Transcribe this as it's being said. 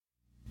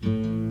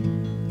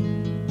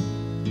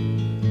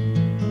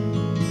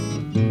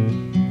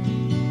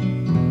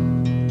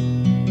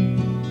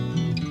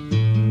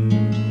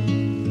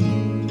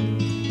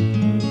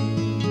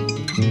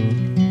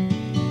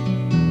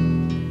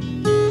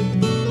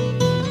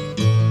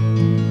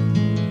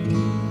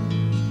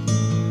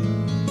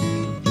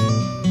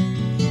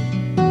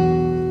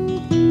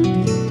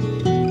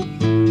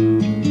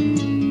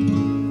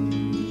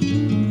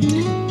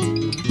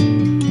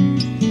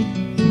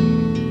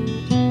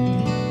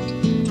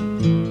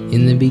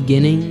In the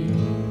beginning,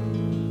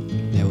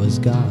 there was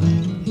God.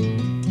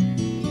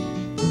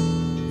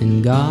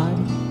 And God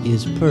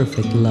is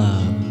perfect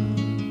love.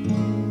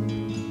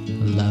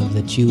 A love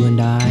that you and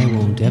I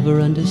won't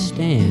ever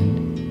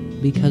understand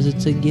because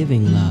it's a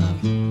giving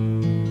love.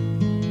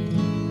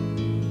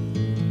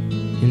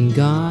 And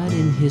God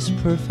in His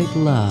perfect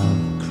love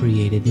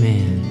created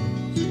man,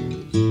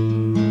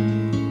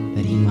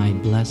 that He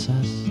might bless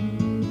us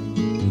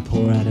and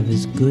pour out of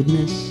His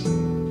goodness,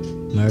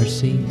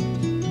 mercy,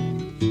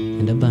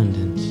 and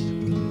abundance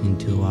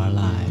into our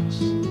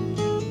lives.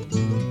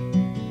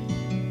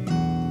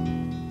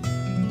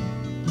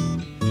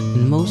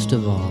 And most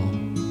of all,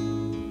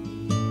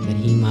 that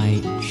He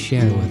might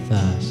share with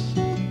us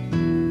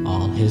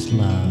all His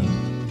love.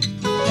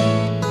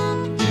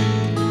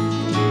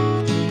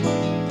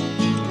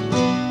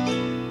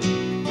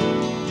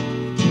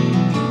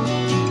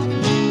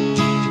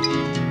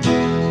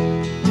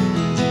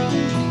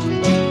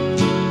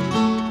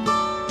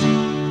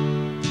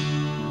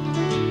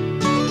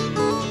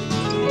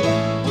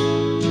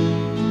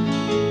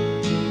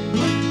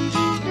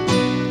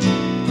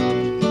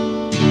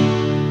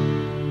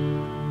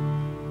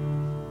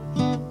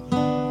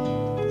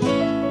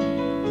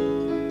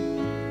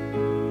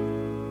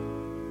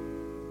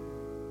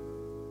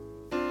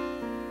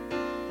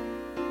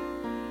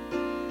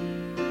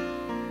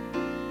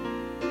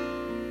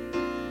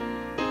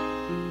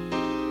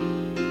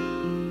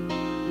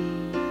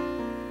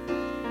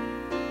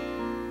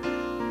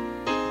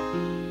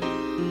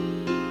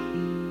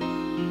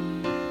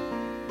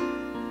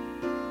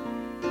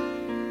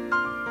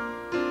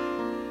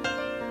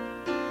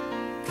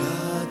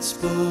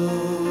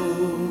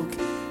 Spoke,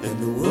 and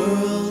the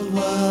world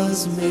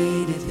was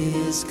made at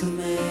His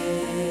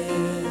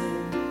command.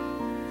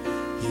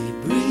 He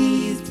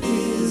breathed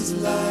His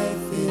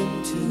life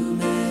into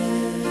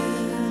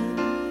man,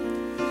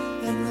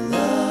 and the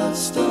love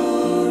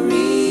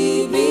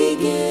story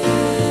began.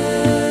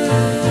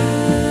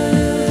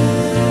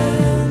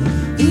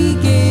 He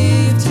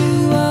gave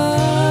to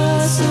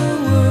us a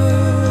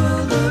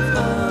world of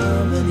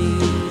harmony,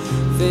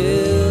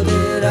 filled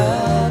it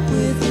up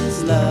with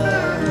His love.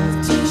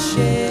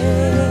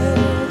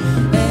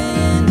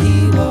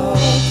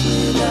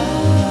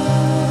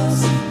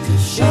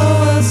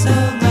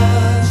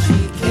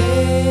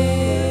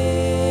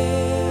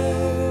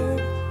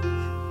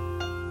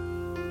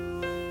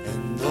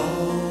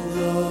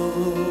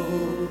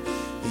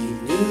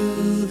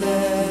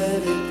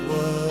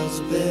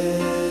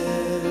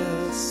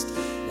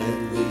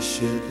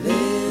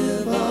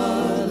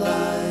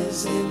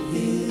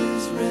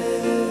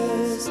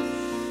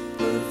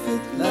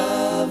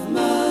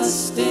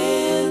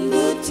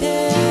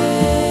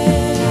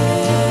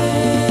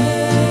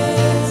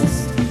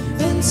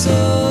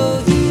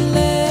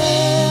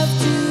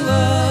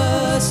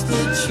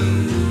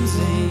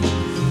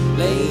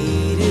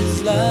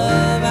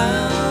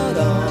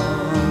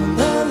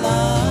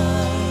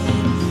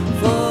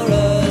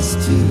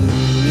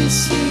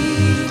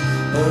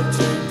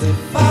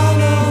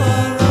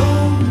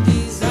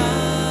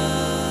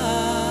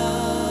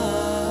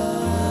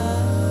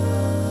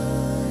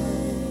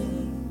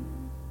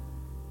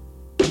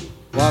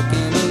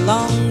 Walking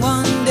along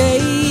one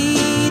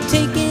day,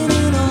 taking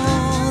in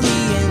all the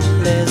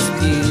endless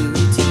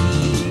beauty,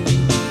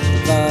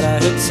 thought I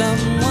heard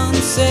someone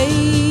say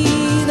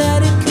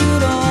that it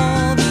could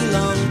all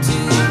belong to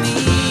me.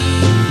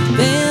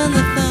 Then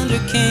the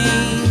thunder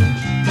came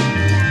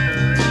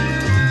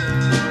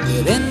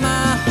within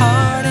my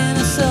heart, and a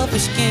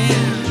selfish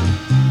game,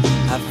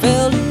 I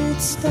felt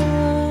it start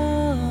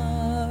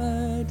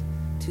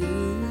to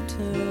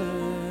turn.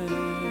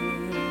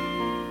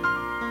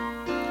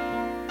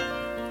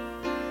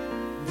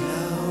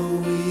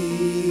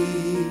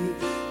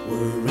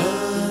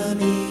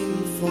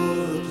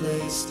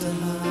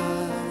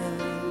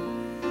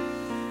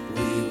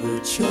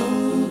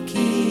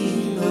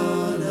 Choking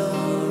on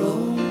our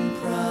own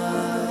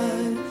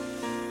pride,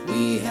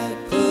 we had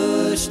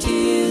pushed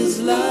His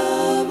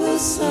love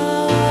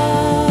aside,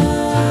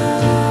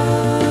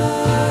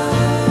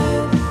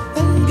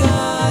 and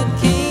God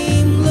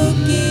came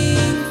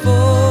looking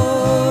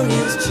for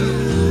His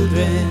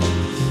children,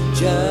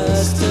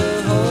 just to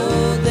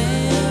hold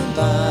them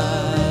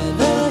by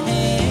the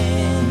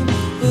hand,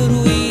 but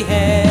we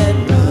had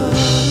run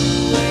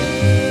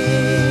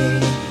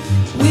away.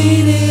 We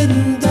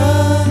didn't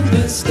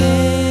understand.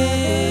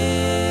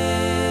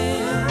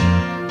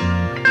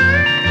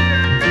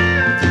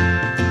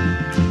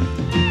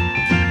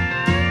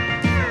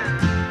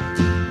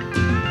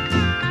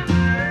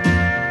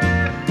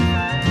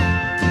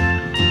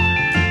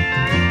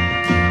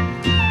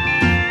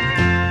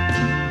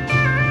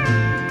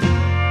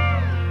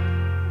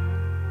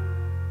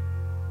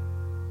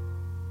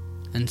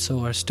 And so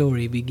our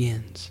story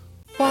begins.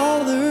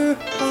 Father,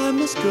 I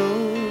must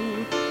go.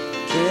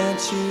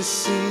 Can't you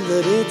see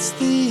that it's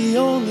the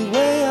only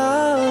way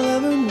I'll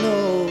ever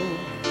know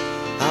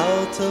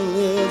how to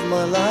live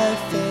my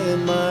life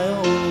in my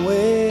own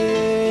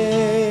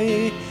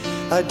way?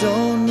 I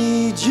don't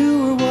need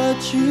you or what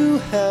what you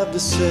have to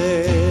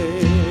say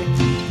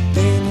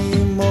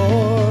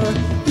anymore.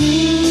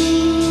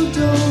 You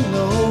don't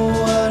know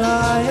what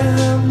I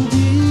am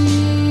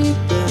deep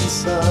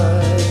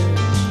inside.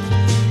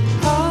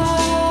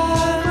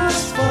 I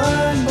must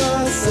find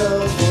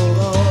myself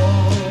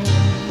alone.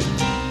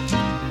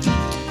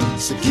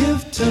 So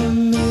give to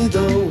me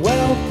the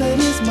wealth that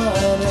is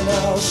mine, and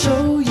I'll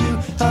show you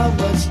how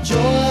much joy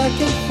I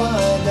can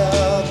find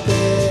out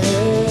there,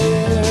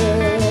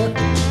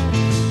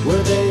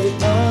 where they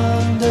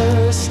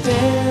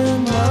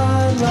understand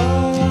my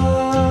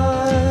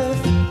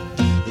life.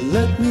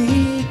 Let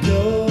me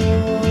go,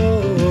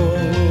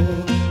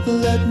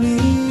 let me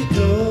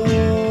go,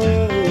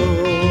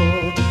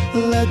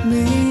 let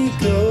me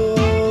go,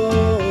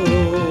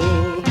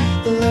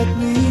 let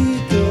me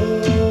go.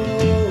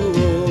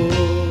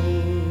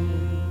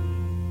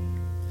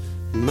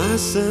 My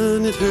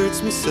son, it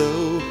hurts me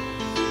so,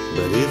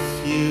 but if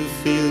you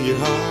feel your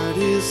heart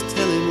is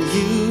telling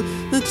you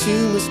that you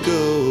must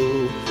go,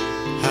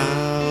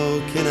 how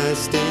can I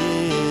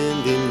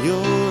stand in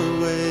your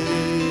way?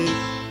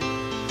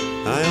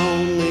 I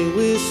only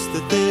wish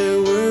that there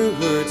were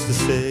words to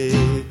say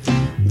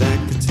that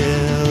could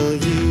tell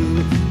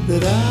you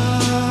that I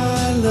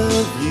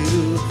love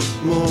you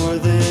more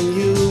than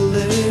you'll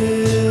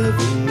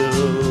ever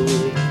know.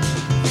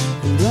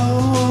 And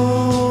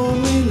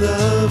only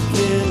love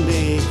can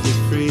make you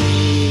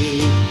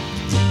free.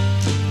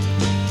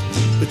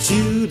 But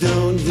you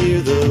don't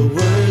hear the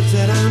words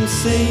that I'm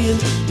saying.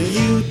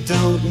 You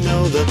don't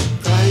know the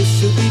price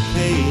you'll be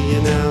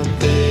paying out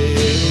there.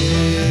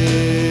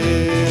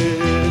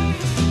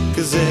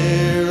 'Cause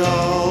they're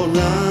all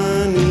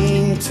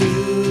running to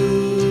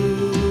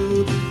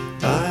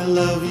I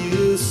love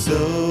you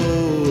so,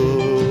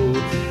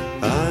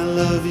 I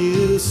love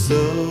you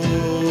so,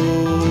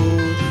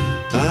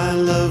 I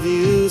love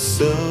you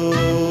so,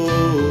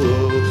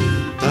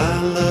 I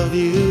love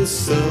you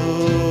so.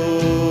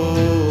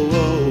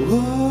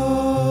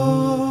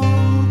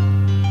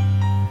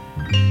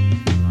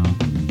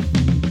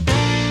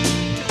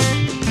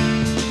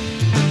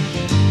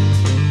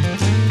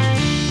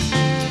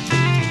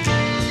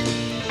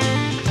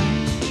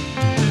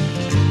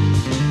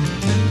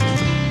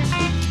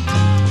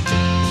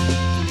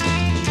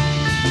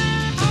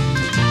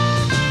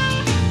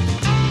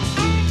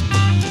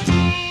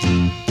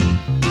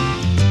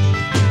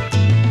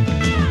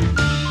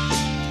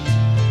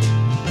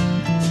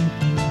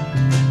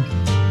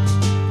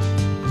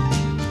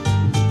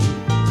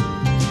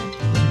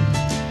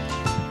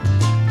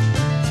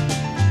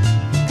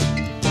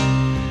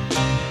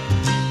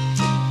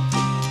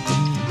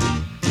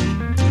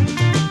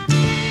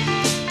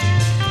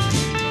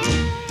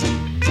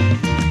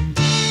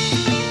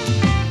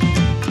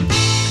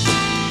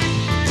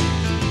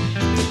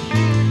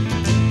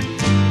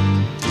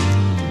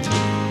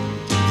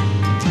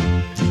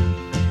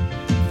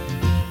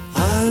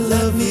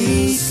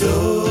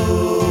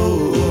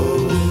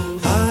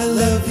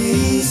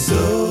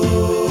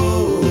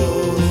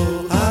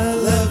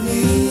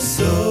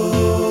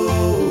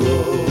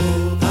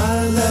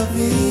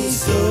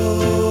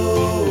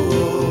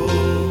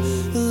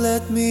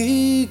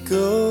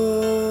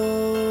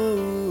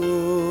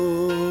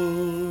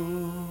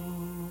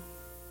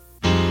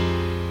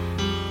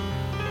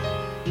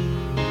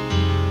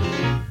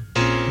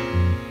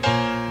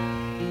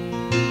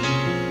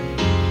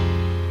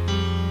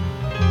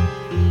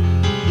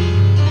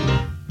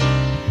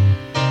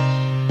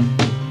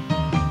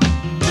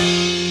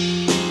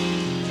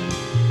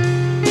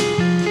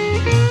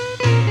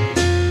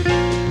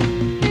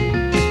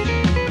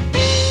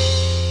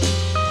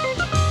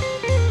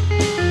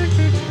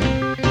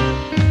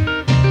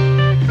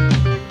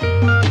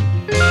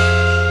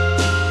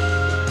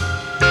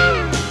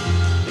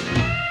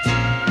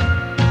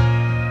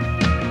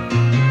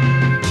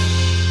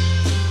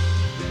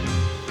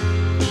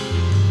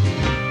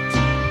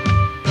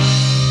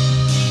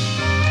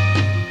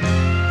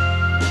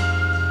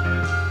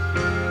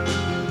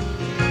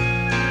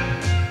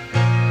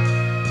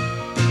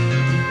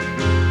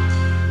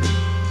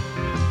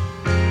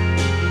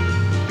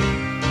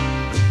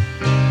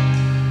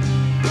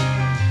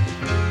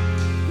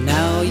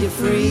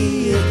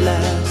 Free at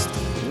last,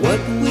 what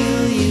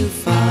will you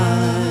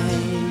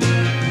find?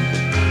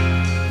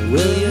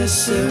 Will your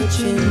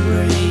searching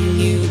bring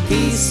you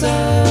peace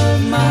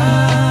of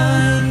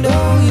mind?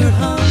 Oh, you're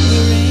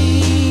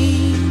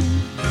hungering,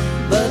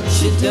 but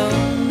you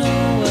don't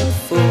know what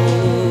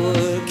for.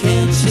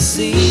 Can't you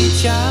see,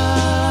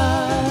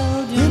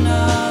 child, you're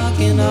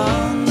knocking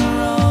on the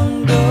wrong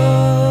door?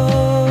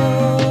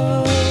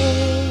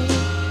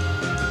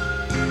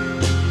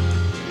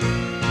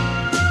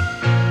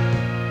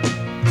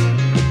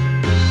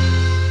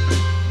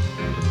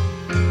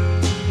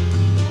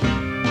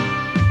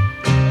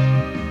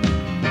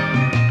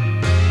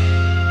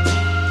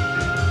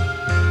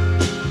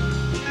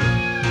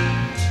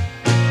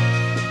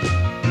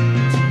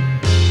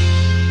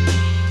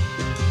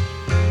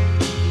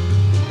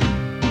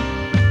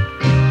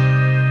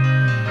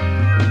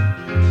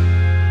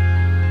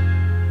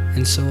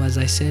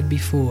 said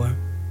before,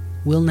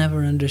 we'll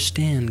never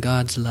understand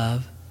God's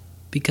love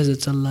because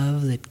it's a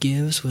love that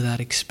gives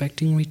without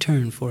expecting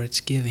return for its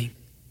giving.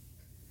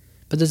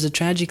 But there's a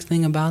tragic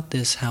thing about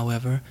this,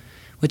 however,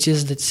 which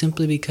is that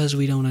simply because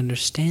we don't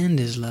understand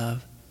His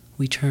love,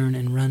 we turn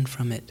and run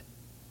from it.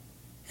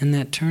 And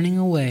that turning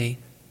away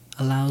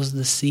allows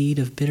the seed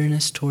of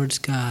bitterness towards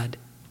God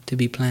to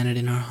be planted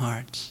in our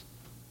hearts.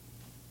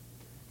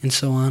 And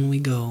so on we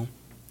go.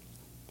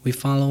 We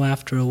follow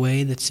after a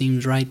way that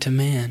seems right to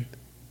man,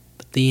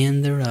 but the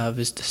end thereof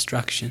is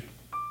destruction.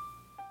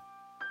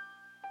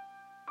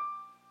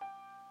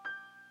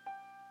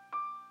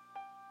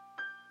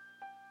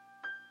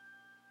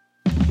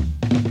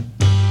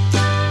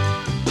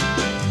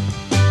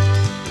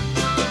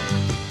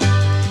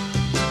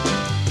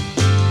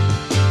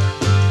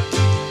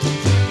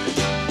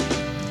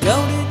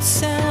 Don't it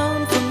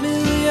sound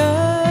familiar?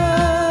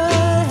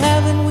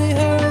 Haven't we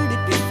heard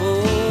it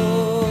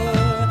before?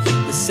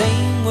 The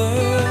same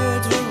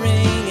words were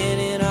ringing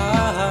in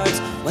our hearts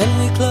when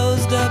we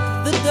closed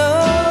up the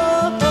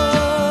door,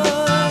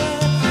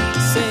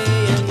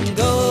 saying,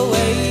 go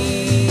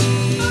away.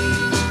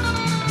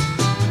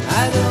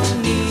 I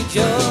don't need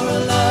your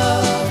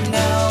love.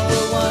 Now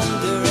we're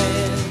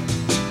wondering,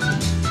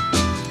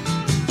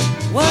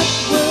 what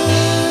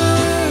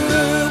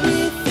were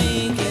we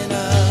thinking of?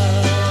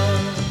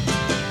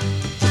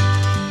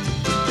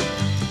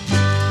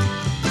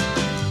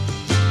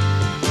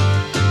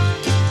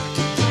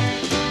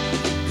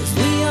 'Cause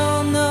we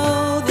all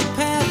know the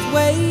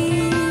pathway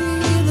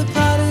the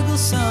prodigal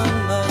son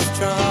must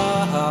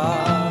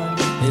trod,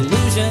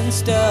 illusion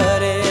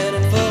studded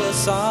and full of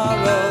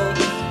sorrow,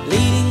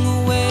 leading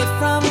away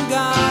from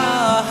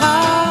God.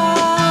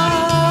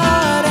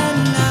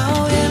 And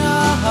now in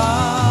our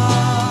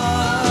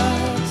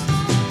hearts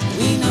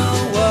we know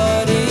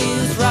what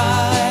is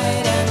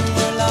right, and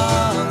we're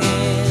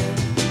longing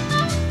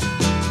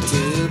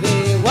to be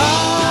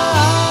walking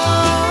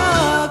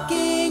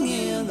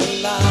in the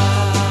light.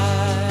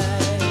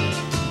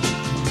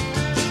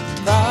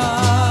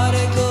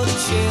 Prodigal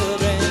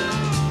children,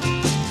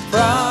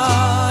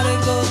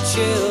 prodigal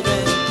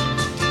children,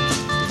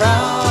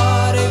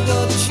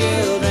 prodigal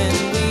children,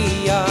 we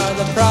are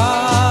the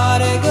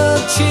prodigal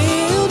children.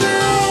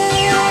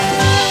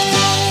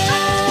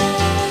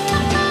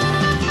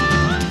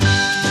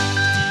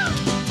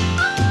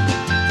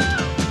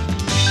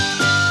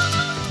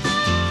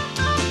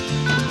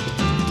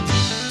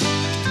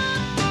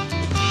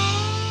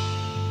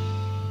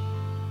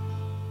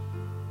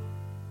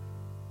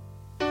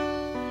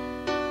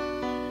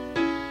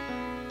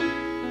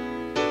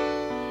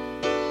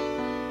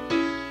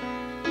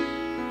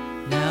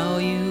 Now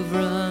you've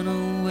run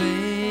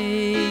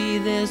away,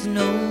 there's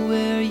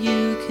nowhere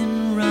you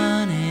can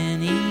run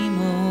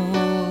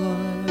anymore.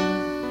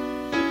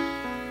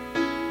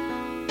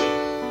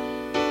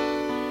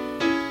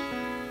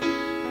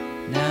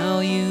 Now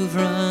you've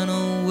run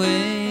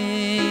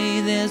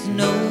away, there's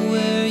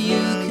nowhere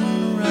you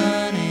can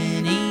run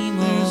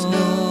anymore.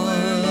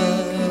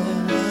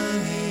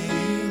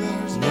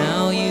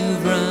 Now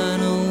you've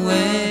run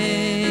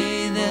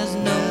away, there's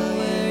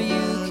nowhere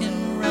you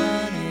can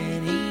run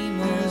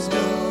anymore.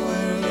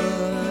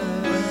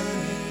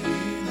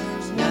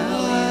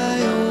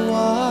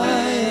 Why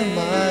am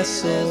I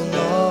so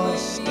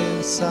lost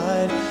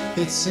inside?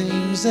 It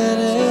seems that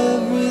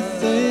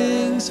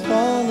everything's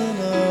falling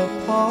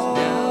apart.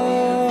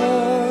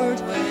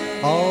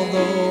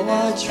 Although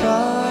I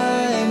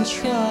try and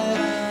try,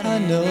 I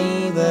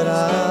know that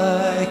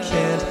I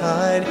can't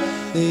hide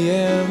the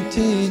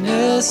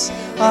emptiness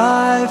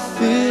I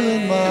feel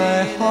in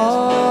my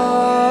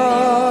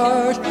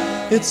heart.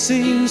 It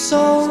seems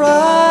so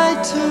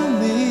right to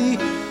me,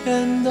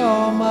 and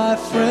all my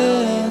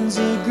friends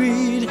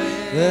agreed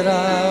that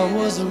I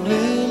was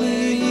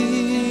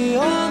really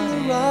on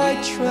the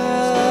right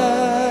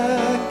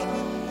track.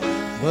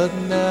 But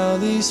now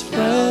these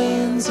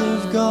friends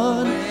have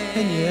gone,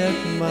 and yet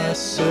my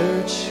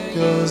search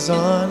goes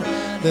on.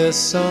 There's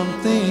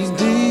something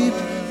deep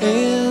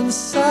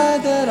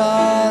inside that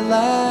I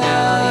lack.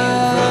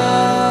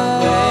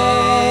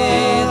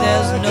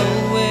 There's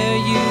nowhere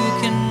you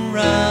can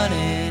run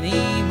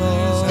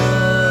anymore.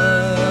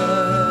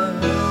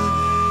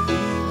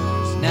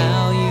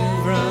 Now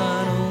you've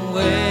run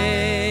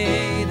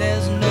away,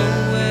 there's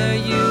nowhere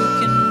you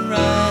can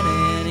run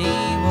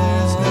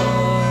anymore.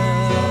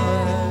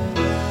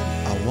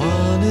 I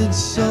wanted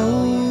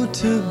so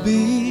to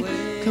be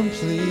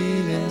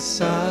complete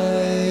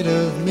inside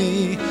of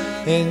me,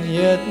 and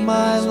yet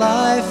my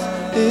life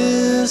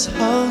is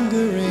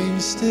hungering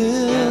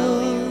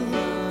still.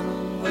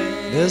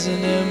 There's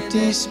an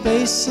empty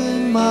space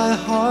in my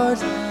heart,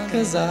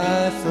 'cause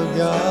I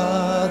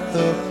forgot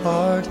the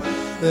part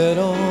that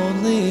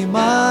only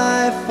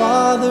my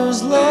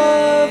Father's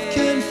love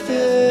can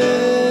fill.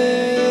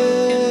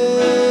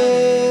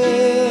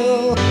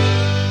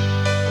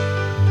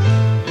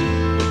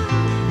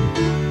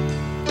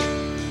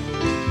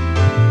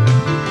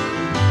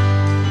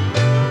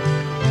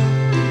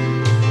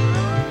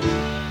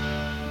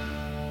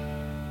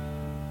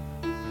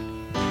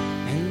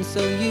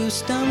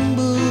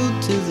 tumbled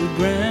to the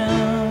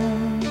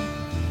ground,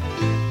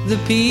 the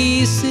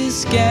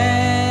pieces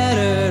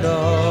scattered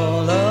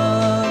all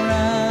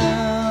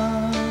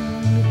around.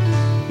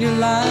 Your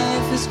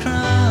life is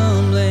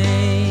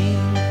crumbling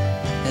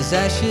as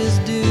ashes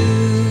do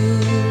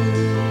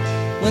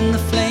when the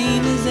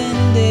flame is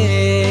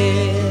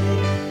ended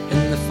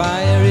and the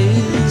fire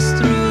is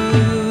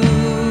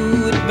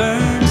through. It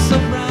burns so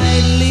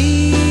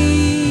brightly,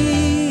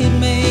 it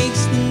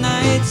makes the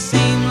night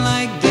seem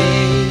like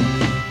day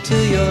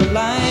till your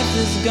life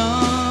is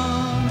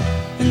gone,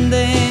 and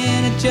then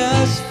it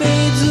just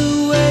fades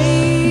away,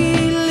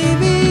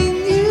 leaving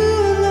you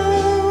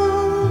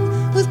alone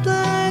with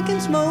black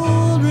and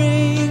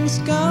smoldering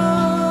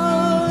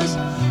scars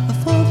of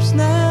hopes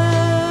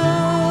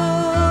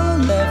now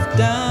left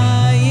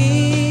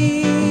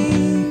dying.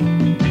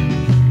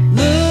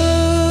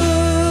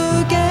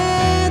 Look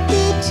at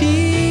the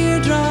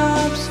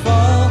teardrops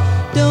fall.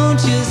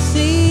 Don't you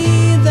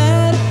see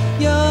that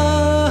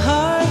your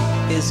heart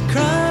is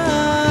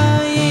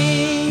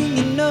crying?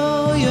 You know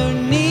you're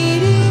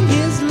needing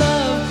His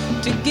love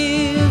to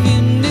give you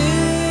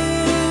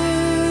new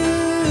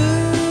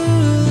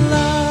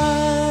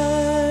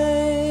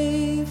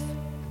life.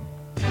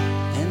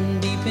 And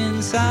deep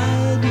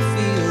inside you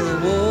feel a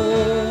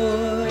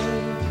war,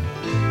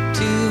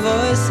 two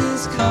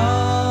voices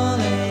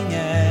calling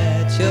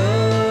at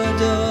your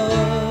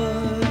door,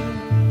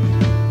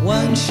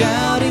 one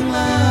shouting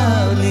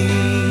loudly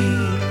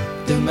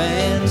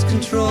demands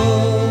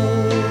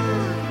control,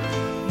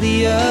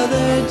 the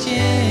other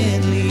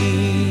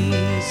gently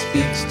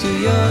speaks to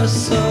your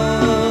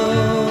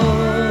soul.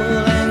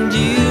 And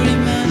you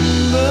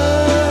remember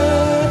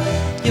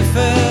you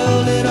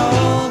felt it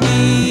all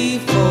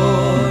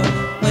before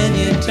when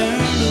you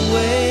turned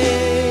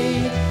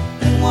away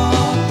and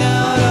walked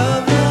out of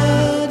the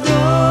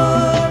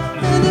door.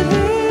 And it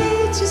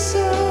hurts you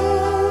so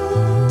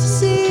to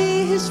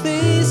see His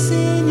face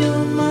in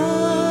your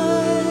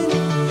mind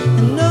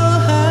and know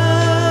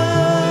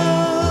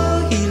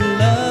how He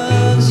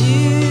loves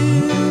you.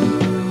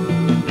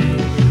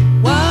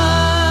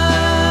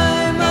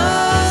 Why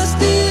must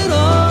it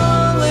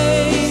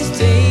always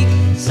take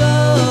so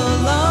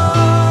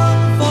long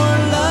for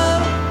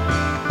love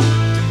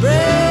to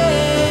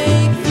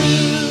break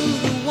through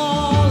the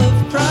wall of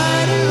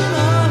pride in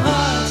our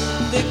hearts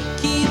that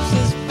keeps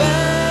us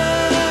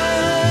bound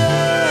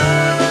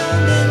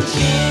and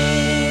chained?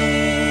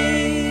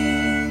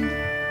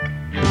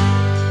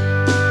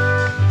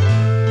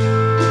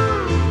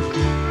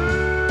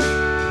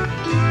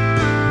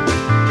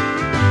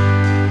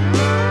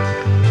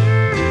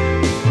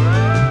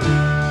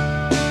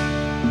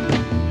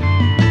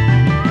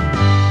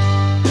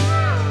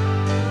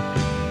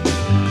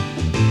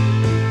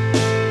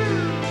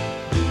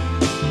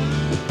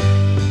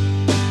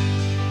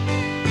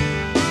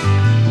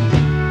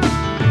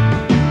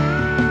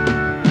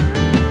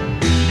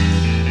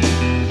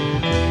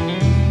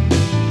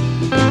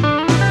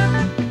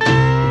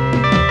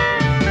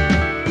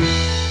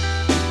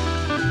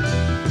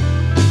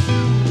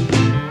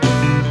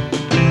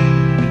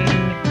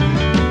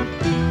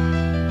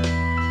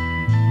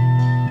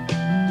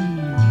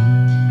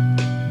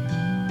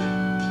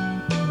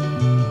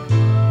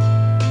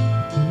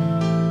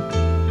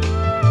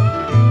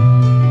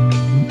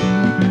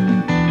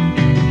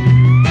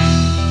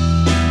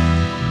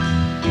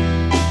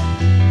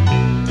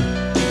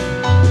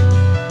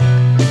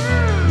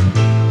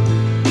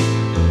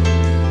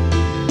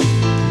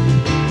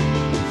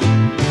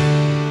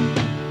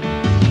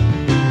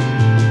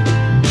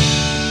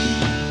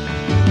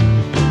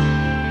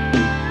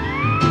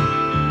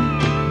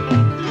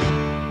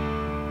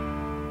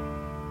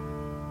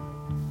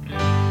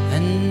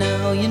 And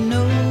now you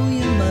know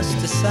you must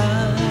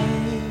decide.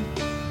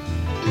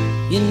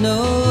 You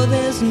know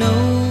there's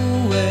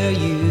nowhere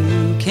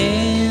you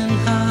can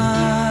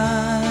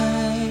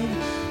hide.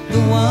 The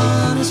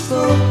one who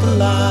spoke the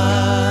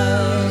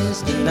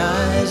lies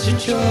denies your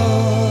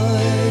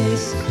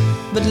choice.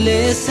 But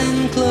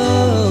listen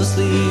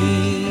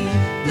closely,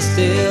 the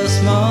still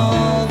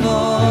small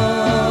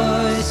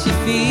voice. You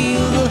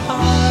feel the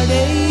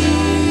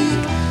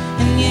heartache,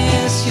 and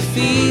yes, you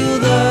feel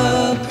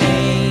the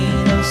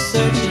pain of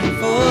searching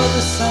for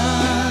the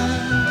sun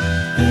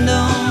and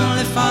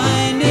only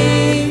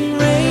finding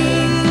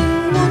rain.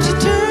 Won't you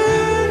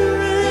turn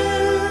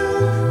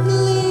around and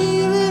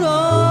leave it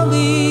all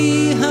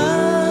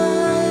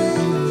behind,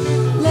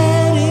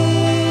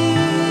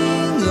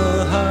 letting your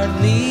heart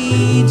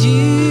lead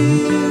you?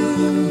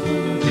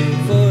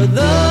 For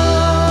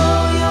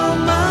though your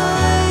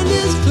mind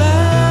is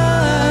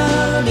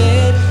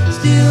clouded,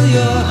 still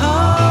your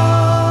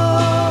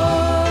heart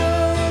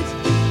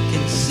can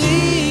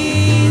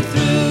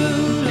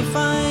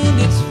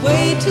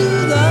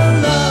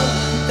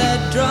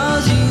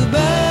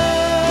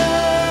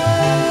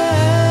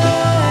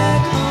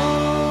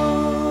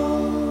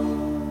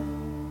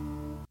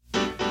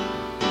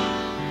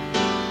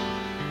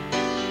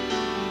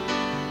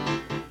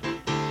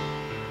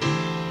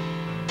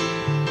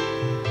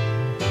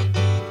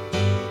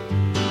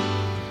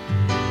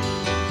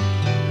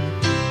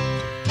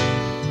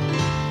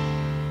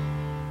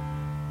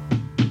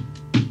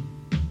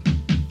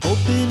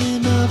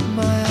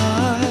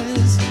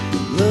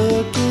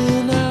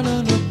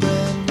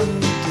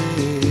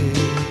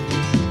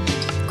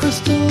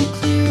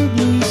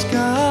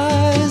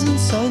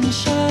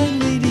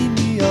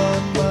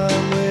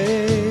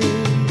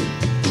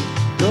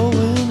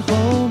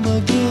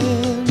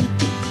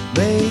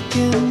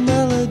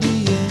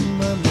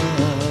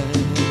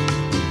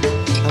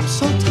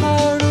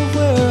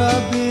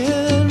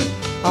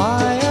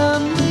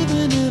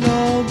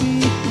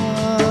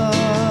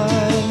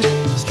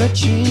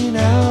reaching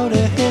out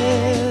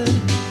ahead.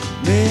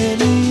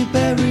 Many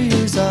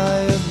barriers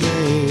I have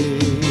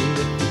made,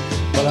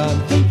 but I'm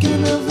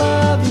thinking of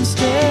love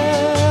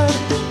instead,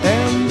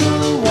 and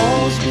the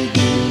walls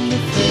begin to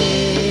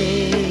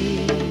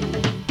fade.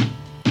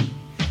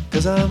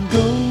 'Cause I'm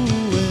going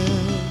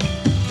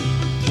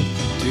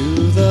to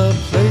the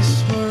place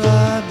where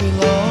I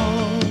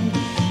belong,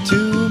 to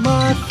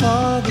my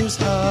Father's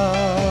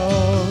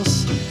house,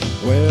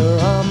 where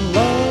I'm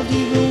loved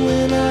even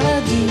when I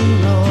do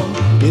wrong.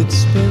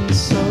 It's been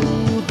so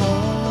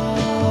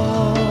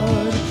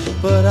hard,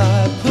 but I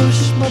push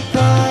my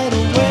pride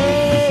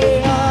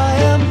away. I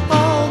am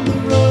on the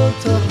road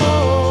to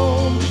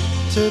home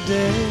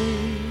today.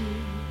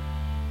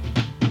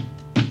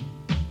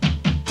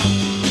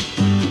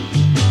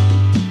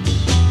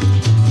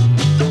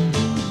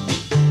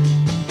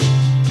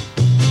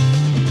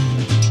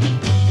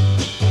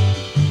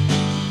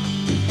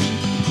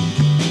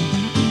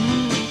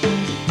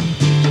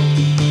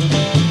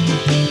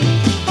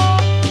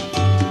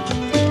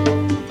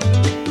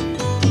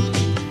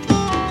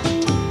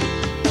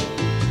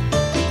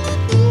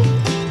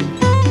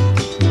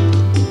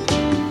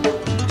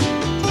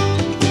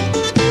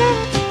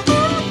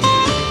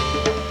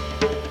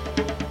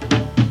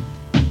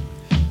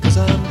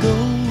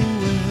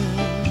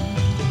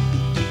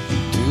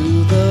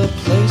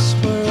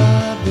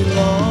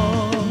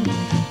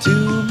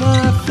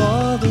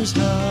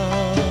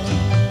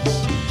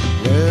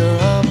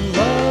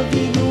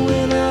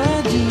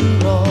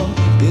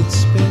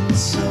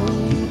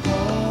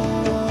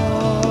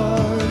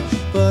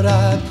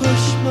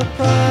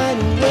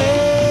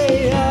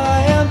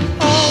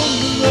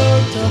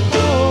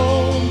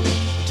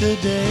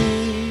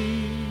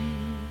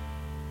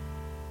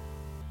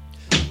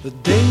 The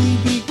day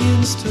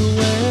begins to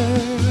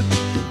wear,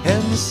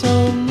 and so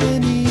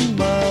many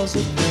miles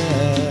have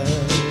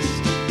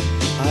passed.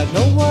 I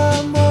know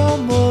I'm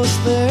almost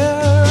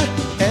there,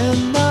 and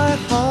my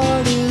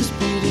heart is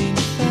beating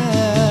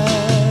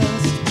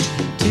fast.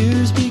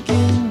 Tears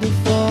begin to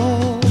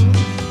fall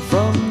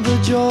from the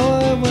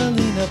joy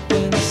welling up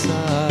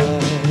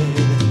inside.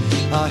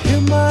 I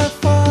hear my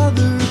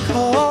Father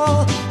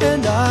call,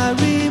 and I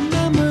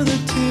remember the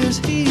tears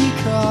he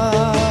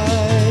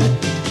cried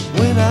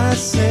when I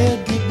said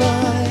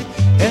goodbye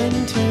and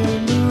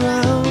turned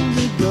around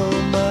to go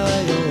my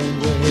own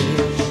way.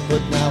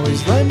 But now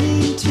he's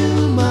running to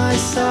my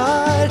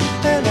side,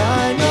 and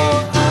I know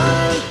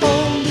I'm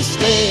home to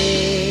stay.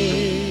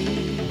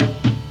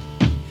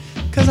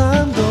 'Cause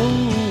I'm going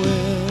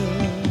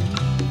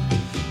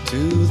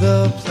to the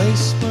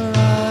place where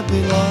I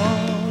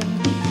belong,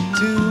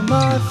 to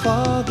my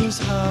Father's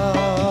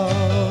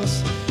house,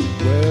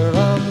 where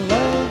I'm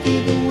loved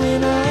even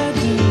when I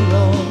do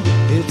wrong.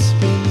 It's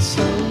been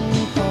so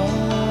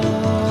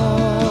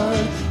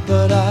hard,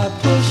 but I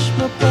push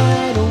my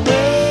pride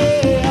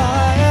away.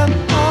 I am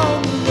on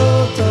the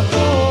road to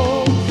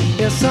home.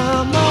 Yes,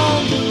 I'm on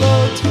the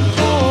road to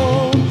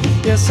home.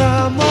 Yes,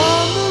 I'm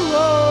on the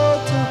road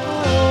to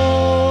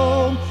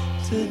home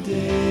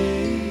today.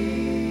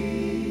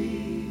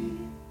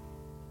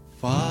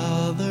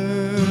 Father,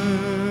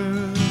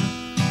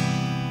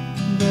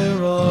 there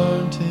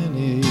aren't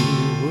any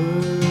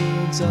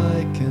words I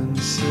can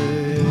say.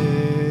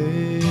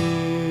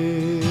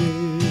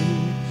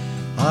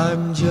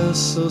 I'm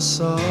just so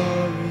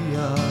sorry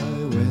I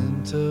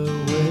went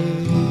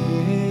away,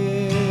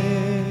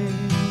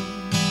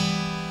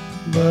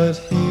 but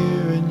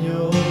here in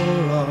your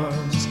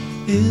arms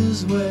is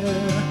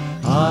where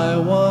I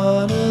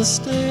wanna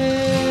stay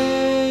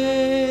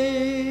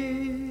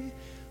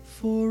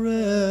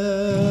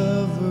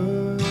forever.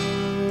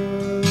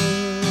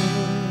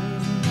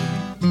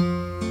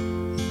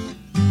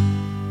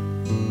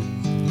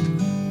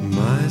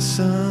 My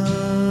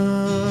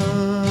son,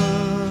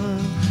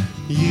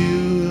 you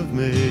have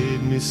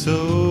made me so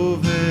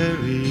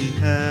very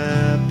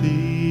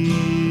happy.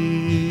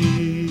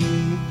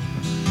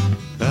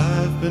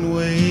 I've been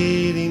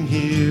waiting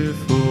here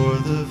for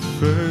the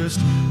first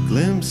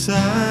glimpse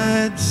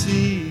I'd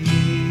see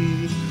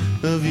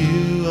of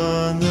you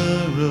on the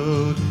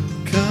road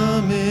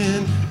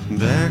coming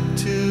back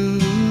to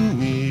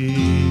me.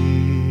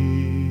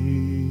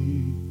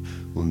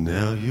 Well,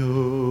 now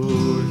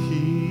you're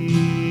here.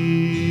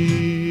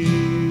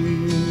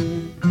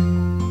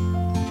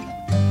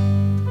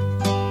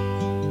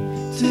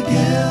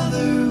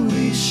 Together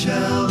we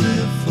shall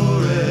live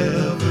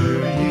forever,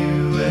 you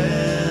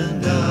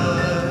and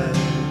I,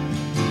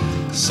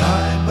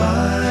 side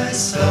by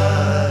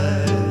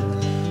side,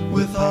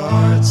 with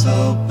hearts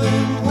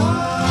open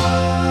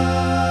wide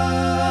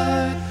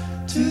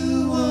to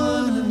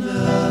one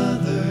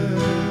another.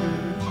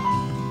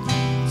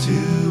 To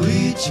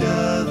each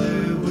other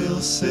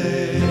we'll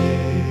say,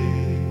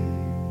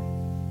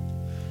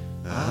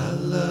 I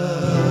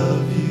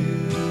love you.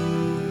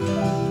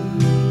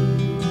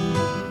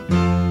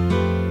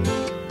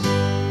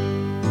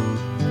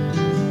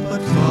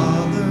 But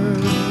Father,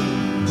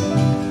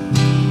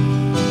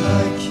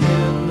 I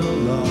can no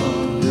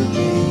longer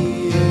be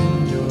in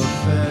your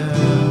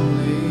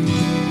family.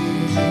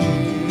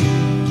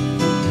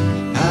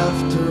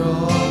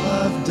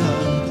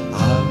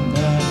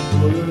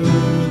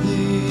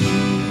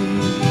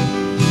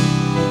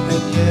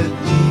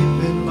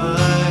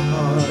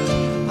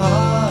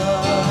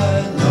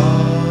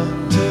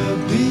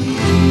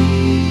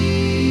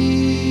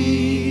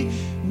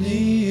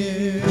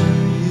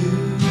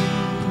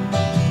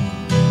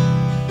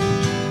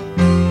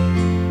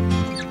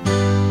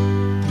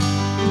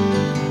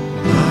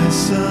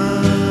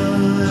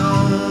 son,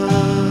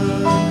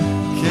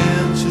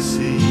 can't you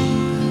see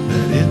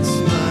that it's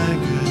my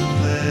good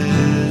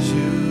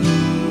pleasure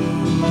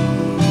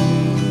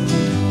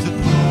to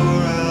pour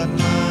out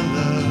my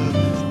love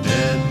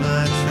and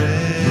my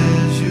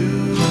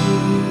treasure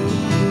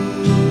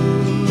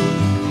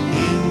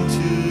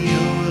into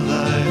your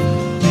life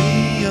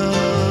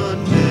beyond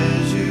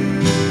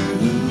measure?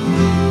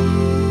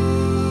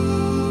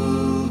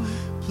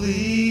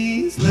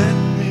 Please let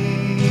me.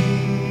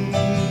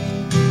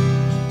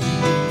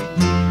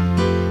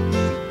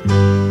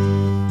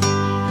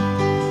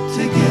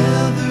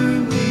 Together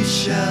we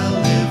shall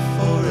live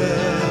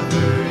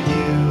forever,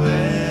 you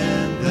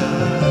and I,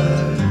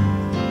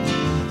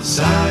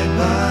 side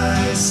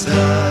by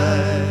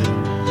side,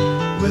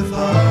 with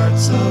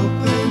hearts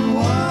open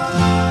wide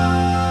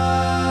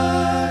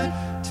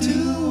to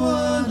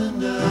one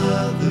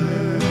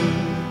another.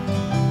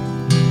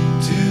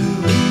 To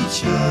each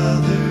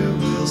other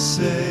we'll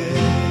say,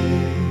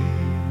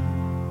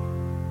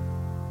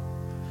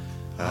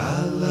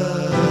 I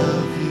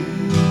love you.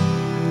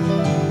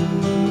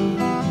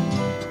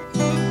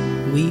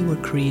 We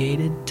were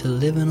created to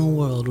live in a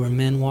world where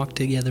men walk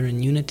together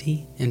in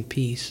unity and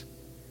peace,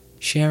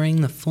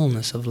 sharing the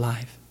fullness of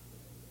life.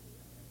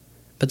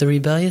 But the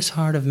rebellious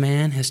heart of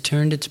man has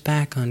turned its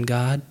back on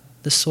God,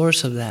 the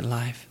source of that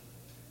life,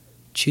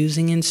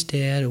 choosing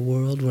instead a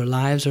world where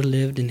lives are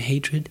lived in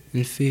hatred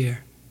and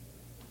fear.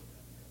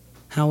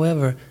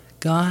 However,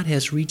 God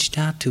has reached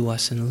out to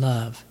us in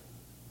love,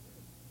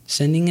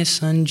 sending His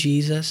Son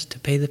Jesus to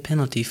pay the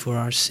penalty for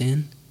our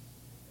sin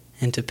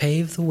and to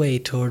pave the way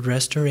toward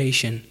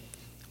restoration,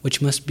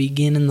 which must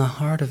begin in the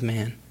heart of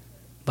man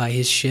by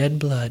His shed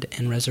blood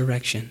and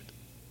resurrection.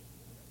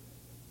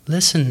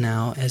 Listen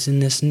now as in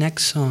this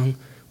next song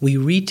we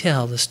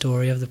retell the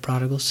story of the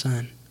prodigal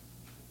son.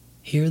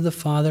 Hear the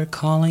Father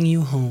calling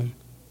you home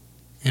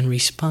and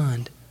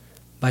respond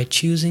by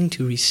choosing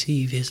to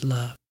receive His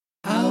love.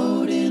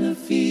 Out in a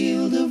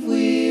field of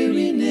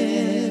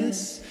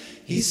weariness,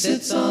 he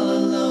sits all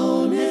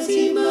alone as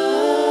he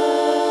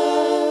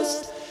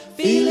must,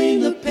 feeling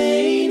the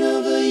pain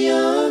of a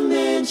young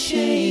man's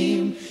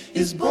shame.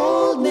 His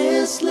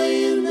boldness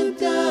lay in the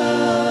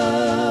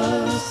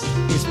dust.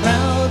 His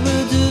proud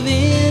words of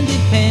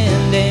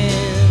independence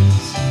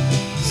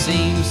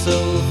seemed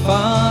so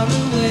far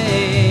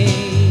away.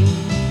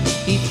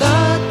 He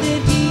thought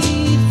that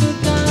he'd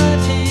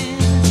forgotten,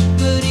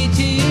 but he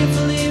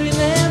tearfully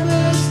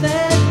remembers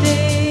that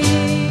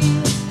day.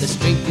 The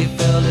strength he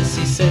felt as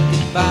he said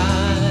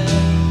goodbye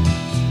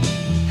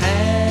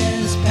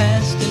has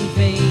passed and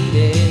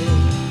faded,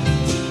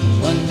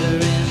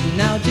 wondering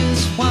now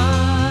just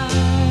why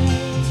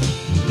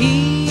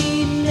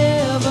he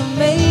never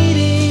made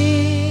it.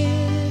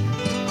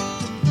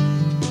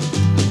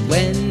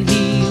 When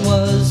he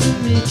was a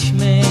rich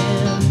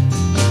man,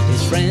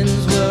 his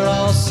friends were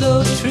all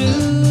so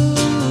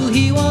true.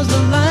 He was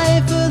the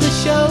life of the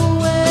show.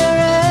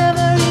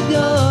 Wherever he'd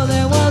go,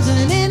 there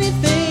wasn't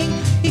anything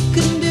he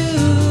couldn't do.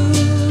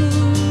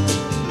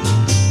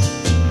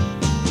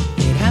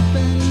 It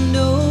happened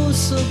oh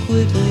so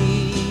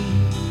quickly.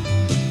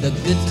 The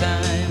good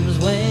times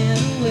went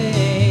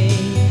away.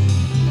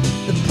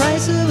 The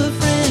price of a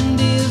friend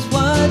is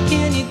what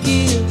can you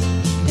give,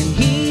 and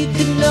he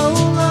could no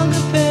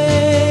longer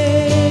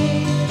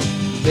pay.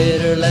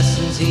 Bitter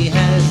lessons he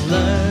has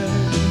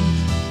learned,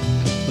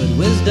 but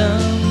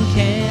wisdom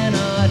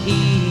cannot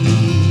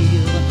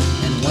heal.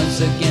 And once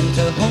again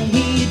to home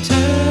he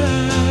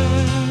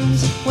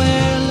turns,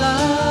 where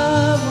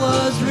love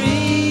was real.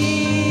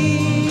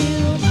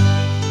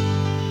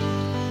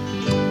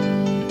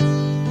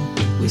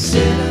 We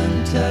sit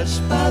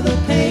untouched by the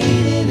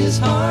pain in his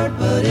heart,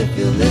 but if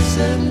you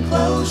listen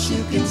close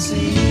you can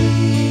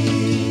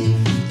see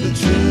the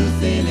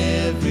truth in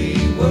every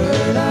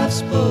word I've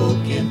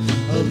spoken,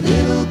 a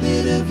little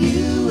bit of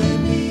you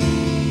and me.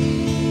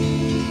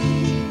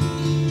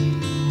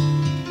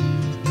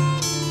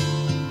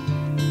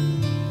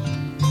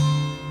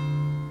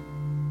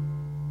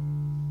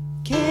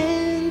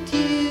 Can't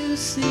you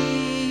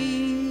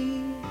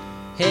see?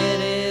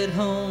 Headed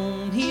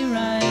home he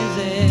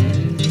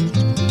rises,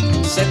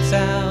 sets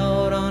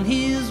out on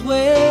his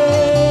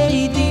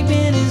way. Deep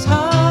in his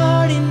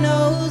heart he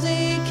knows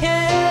he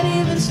can't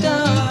even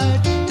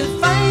start to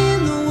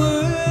find the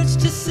words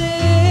to say.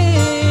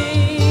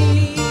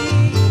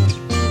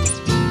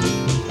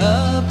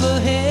 Up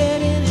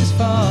ahead in his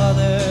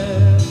Father,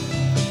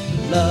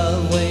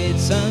 love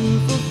waits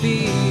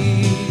unfulfilled.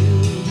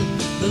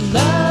 The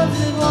love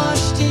that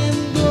watched him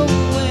go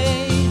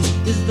away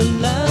is the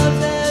love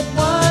that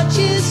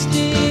watches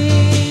still.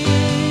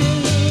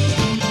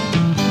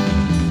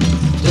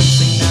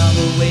 Listen now,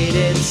 the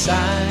weighted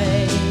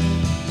side.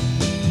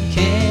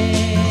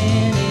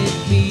 Can it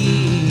be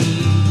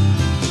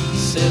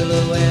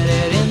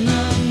silhouetted in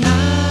the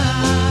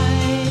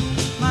night?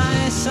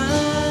 My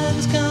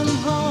son's come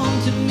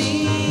home to me.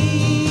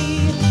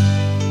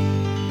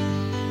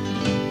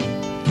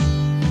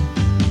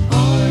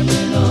 Arm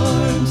in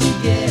arm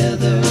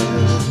together,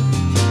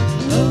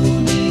 no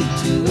need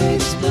to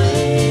explain.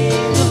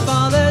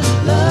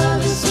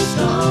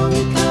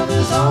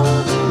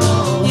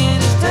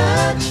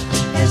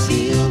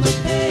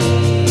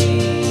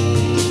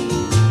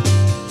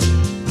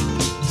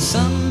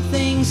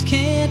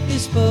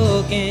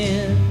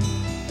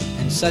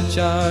 Such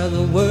are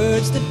the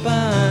words that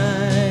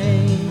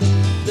bind.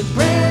 The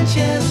branch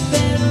has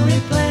been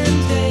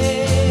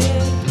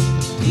replanted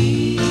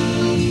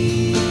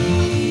deep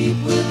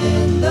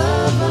within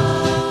the vine.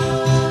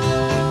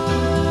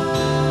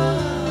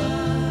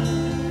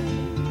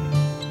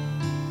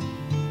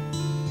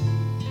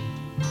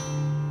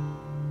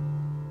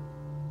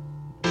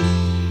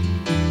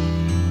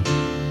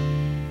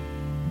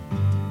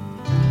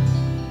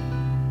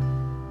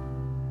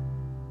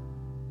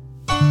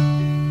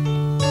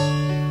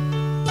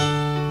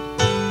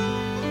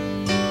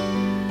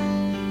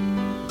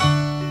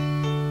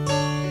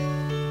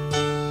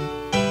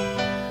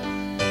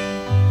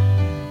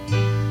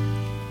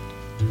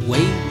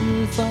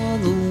 Waiting for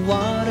the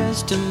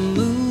waters to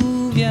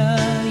move ya.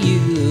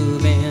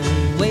 You've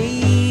been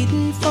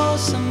waiting for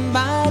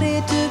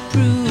somebody to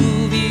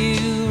prove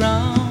you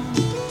wrong.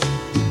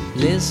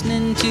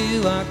 Listening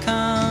to our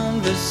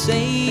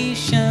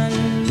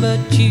conversation, but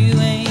you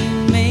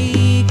ain't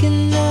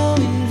making no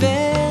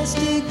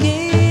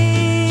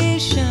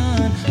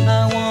investigation.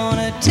 I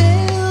wanna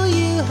tell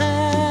you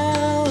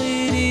how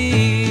it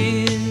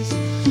is.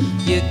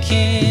 You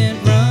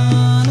can't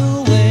run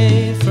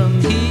away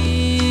from his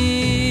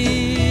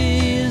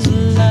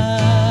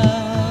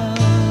love.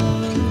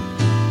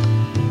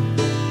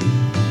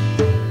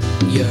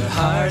 Your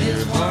heart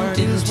is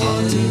wanting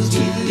to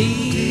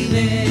believe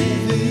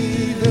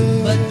it,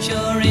 but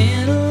your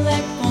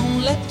intellect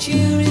won't let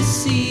you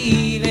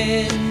receive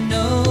it,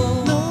 no.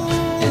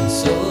 And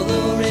so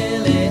though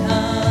really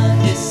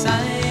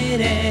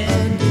undecided,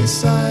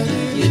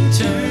 you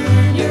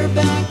turn your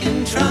back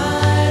and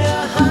try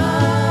to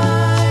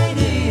hide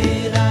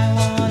it. I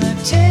wanna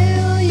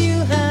tell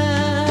you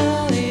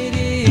how it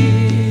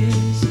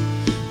is.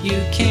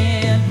 You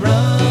can't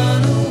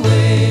run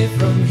away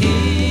from his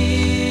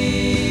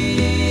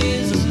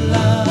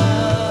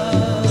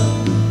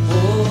love.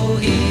 Oh,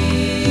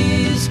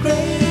 his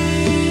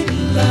great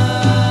love.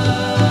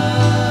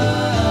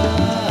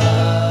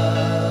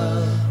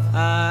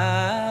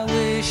 I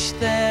wish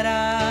that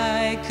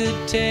I could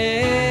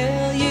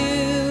tell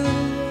you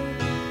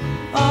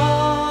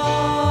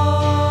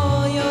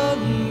all you're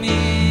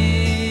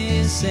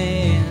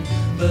missing,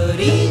 but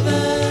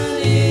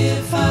even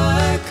if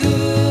I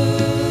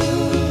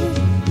could,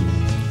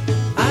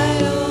 I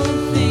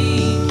don't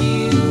think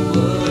you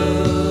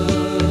would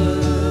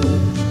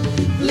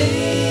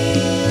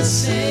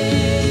listen,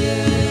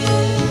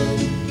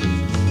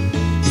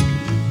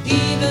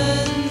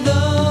 even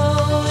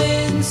though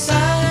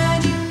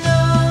inside you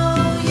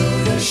know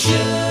you should.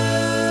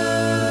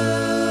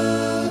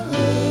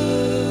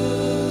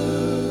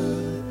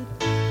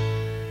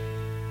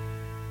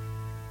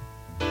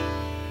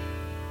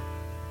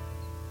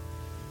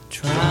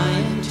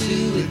 Trying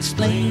to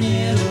explain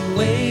it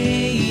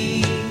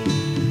away,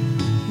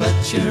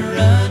 but you're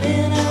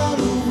running out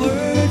of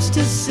words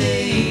to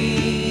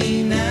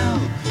say now.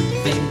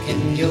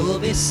 Thinking you'll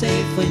be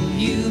safe when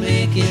you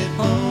make it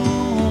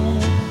home,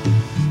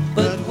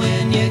 but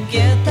when you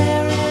get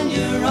there and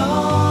you're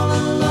all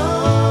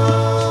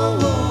alone,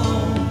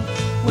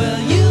 well,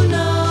 you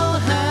know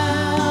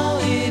how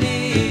it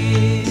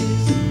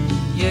is.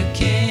 You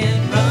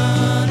can't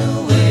run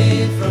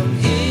away from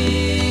his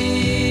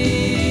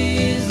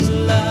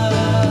love.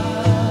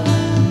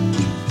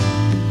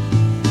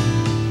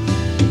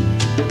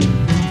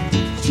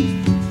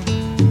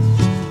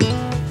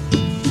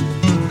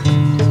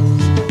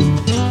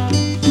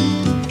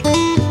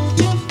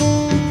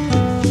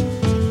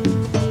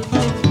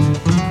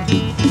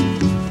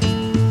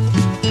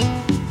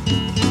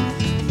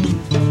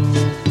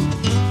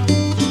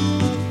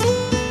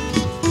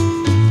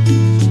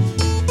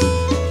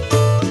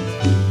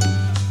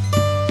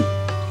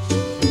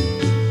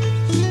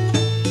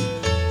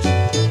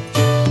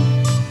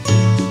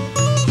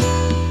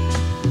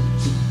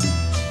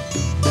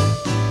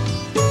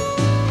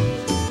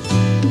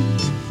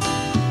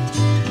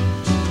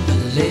 The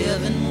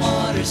living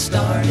water's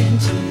starting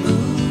to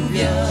move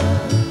ya,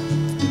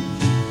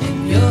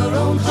 and your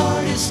own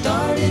heart is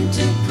starting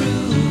to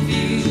prove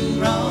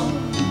you wrong.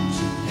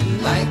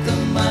 And like a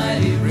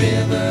mighty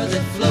river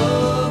that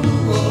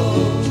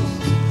flows,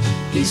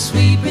 he's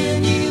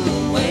sweeping you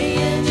away,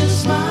 and your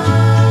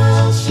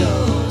smile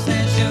shows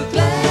that you're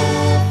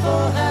glad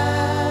for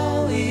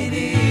how it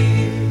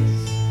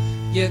is.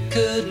 You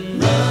couldn't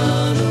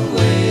run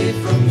away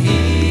from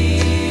him.